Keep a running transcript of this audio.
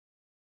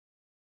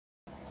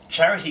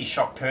Charity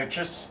shop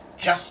purchase,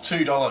 just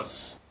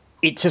 $2.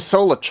 It's a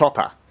solar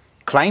chopper,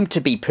 claimed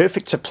to be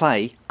perfect to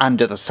play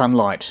under the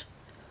sunlight.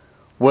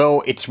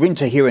 Well, it's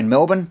winter here in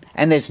Melbourne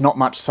and there's not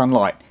much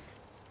sunlight.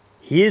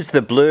 Here's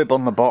the blurb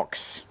on the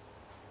box.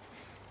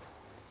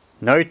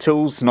 No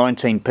tools,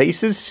 19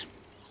 pieces.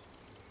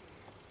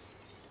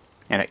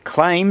 And it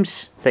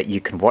claims that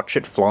you can watch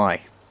it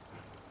fly.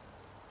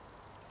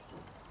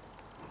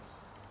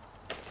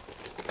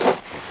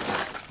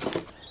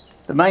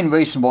 The main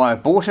reason why I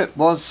bought it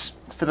was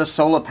for the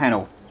solar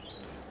panel.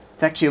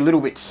 It's actually a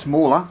little bit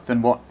smaller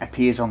than what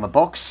appears on the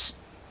box,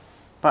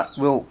 but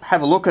we'll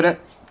have a look at it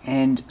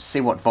and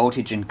see what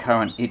voltage and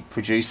current it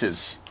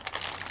produces.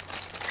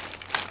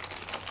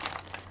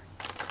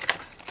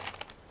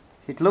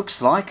 It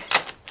looks like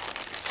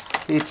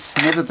it's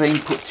never been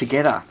put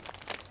together.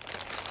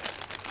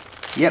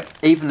 Yep,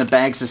 even the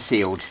bags are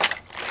sealed.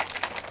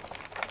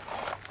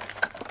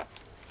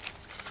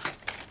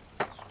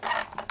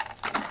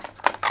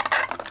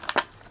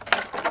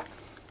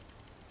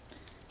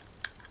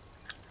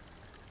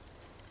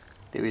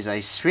 There is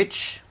a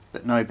switch,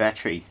 but no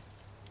battery.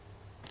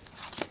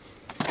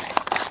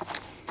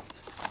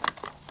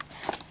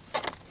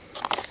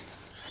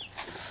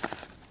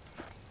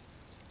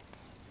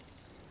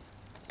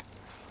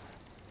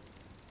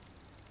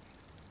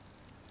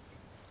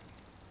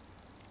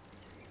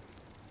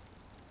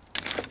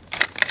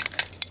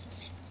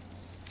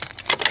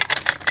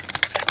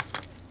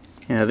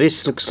 Now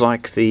this looks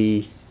like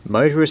the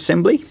motor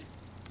assembly,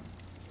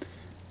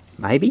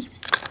 maybe.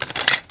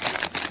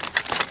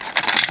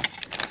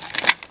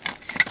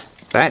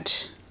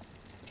 That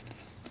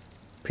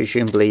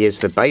presumably is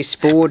the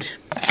baseboard.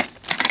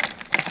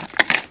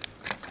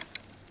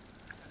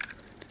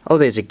 Oh,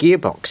 there's a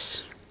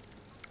gearbox.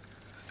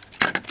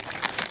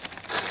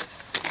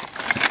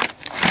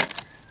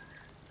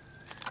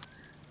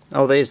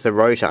 Oh, there's the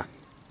rotor.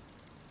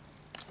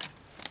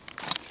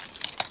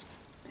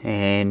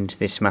 And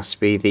this must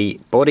be the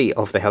body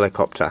of the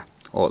helicopter,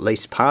 or at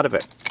least part of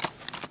it.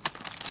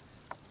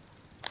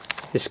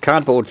 This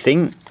cardboard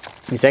thing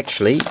is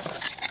actually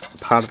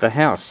part of the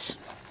house,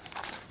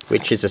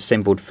 which is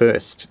assembled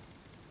first.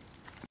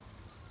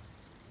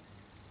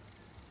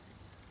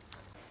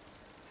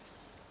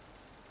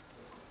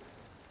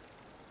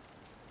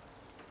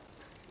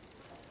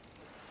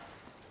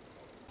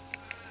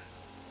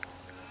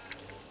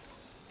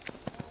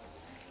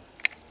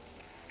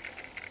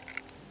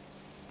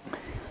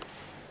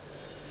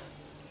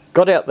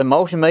 Got out the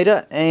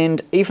multimeter,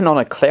 and even on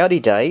a cloudy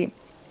day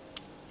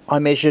I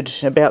measured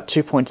about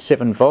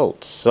 2.7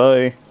 volts,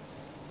 so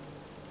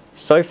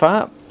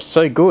far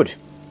so good.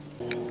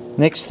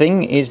 Next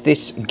thing is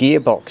this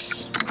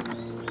gearbox,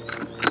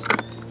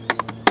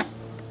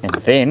 and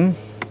then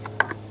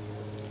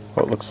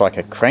what looks like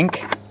a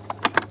crank,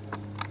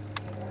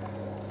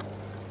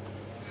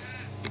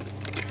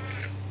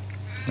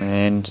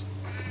 and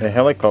the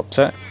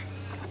helicopter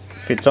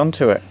fits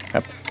onto it,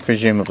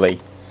 presumably.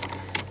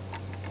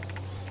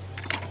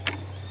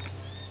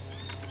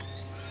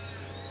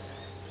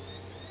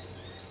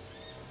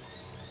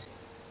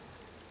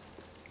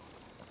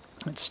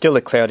 It's still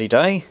a cloudy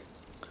day.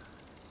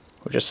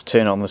 We'll just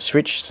turn on the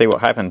switch, see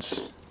what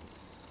happens.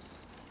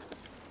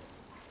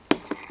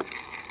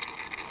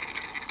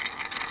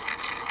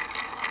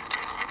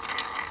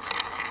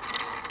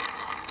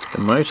 The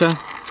motor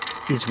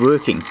is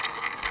working,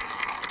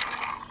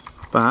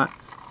 but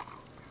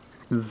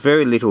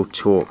very little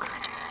torque.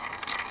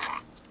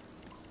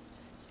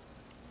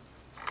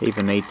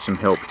 Even needs some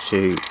help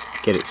to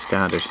get it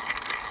started.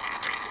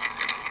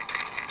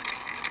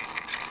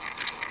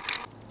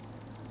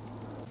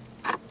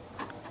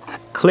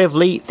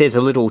 Cleverly, there's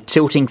a little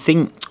tilting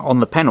thing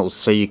on the panels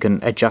so you can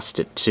adjust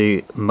it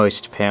to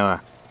most power.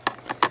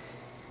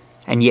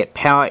 And yet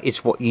power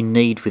is what you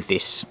need with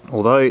this.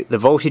 Although the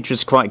voltage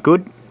was quite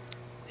good,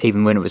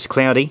 even when it was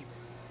cloudy,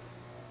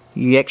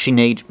 you actually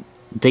need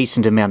a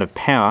decent amount of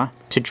power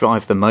to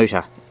drive the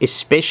motor,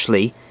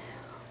 especially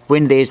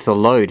when there's the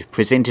load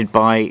presented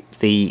by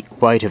the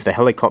weight of the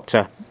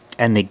helicopter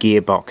and the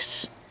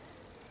gearbox.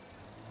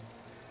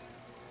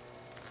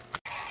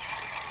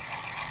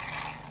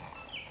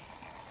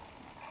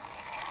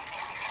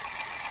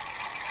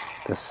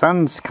 The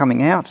sun's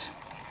coming out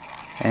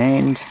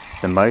and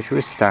the motor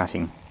is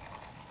starting.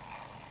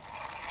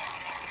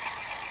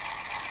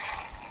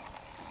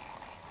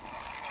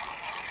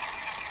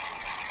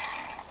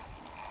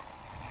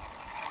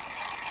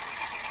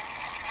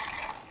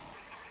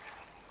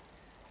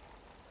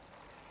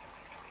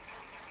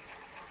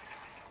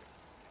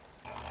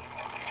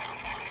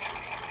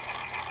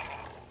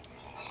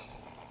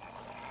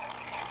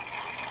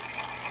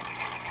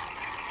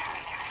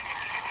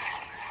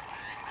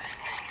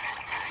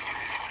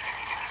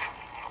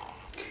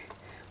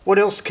 What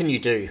else can you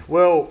do?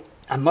 Well,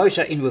 a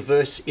motor in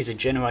reverse is a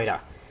generator.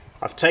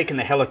 I've taken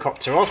the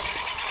helicopter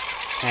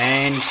off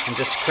and I'm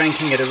just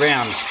cranking it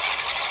around.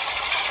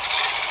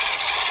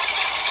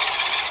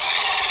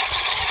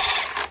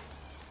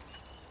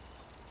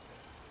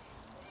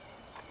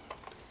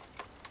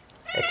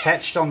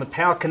 Attached on the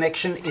power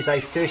connection is a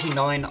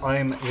 39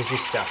 ohm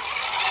resistor.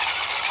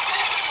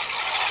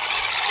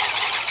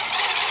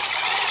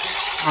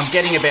 I'm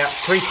getting about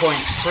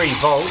 3.3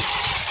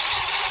 volts.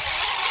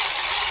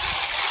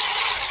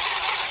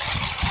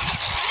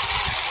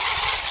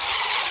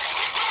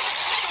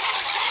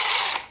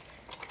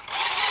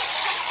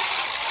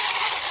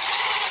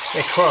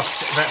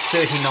 Across that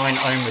 39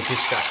 ohm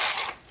resistor.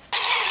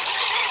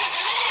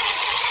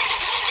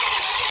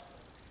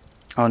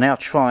 I'll now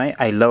try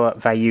a lower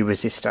value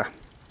resistor.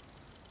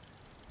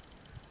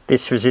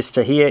 This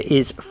resistor here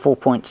is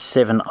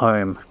 4.7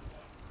 ohm.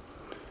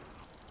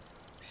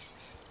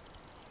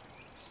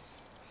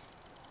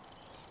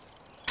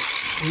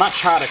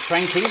 Much harder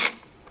cranking.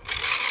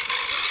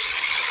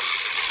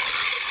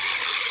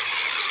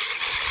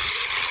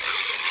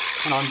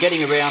 And I'm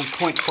getting around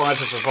 0.5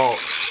 of a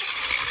volt.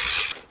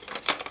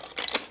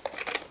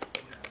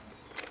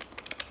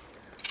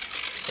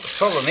 The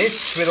problem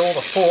is, with all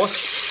the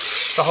force,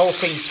 the whole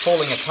thing's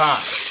falling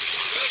apart.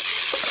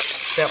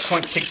 About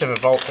 0.6 of a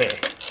volt there.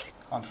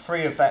 I'm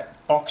free of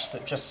that box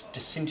that just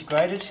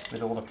disintegrated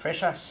with all the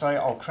pressure, so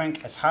I'll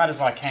crank as hard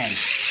as I can.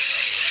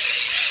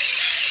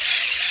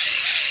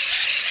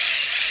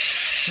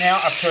 Now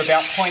up to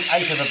about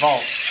 0.8 of a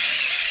volt.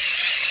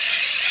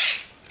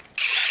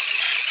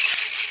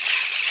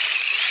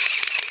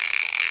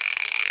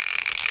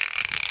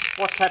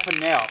 What's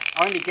happened now?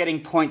 Only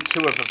getting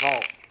 0.2 of a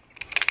volt.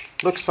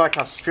 Looks like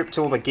I've stripped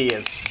all the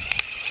gears.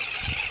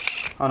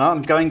 Oh no,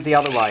 I'm going the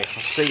other way. I'll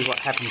see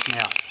what happens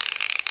now.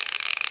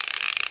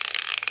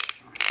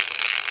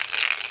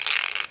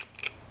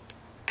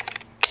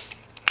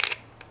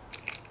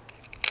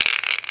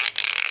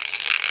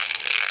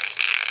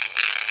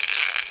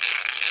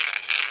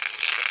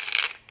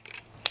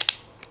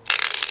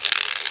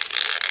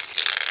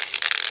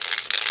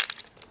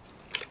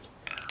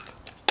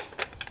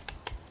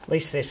 At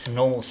least there's some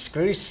normal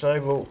screws,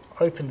 so we'll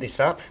open this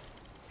up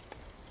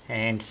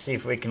and see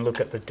if we can look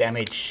at the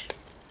damage.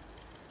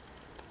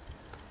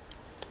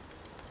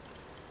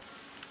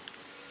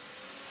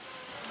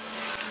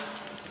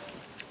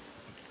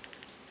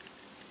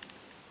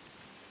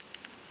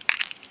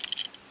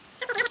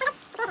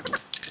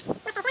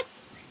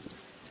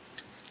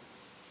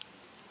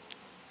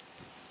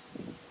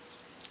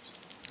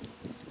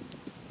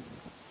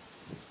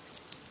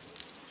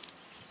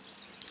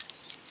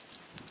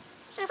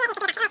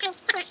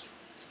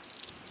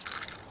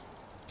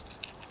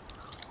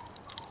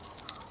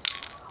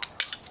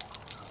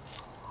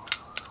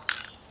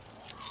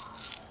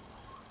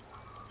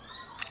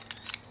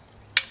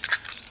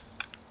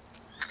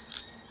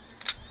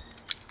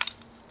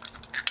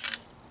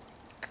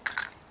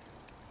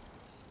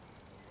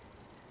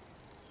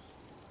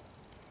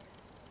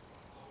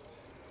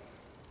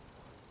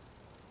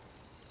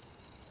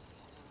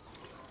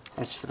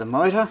 As for the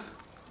motor,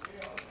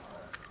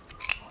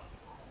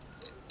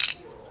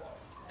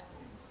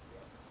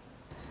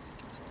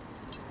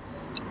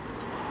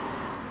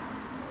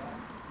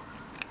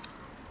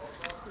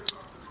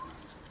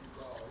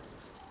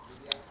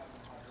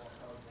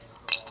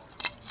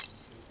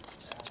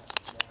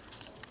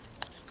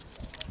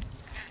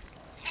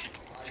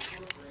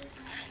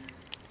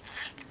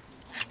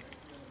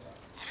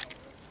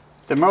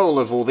 the moral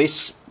of all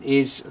this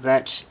is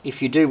that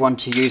if you do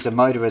want to use a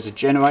motor as a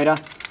generator,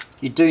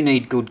 you do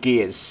need good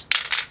gears,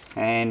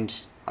 and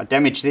I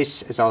damaged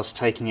this as I was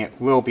taking it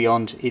well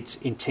beyond its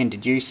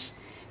intended use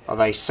of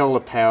a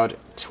solar powered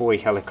toy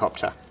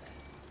helicopter.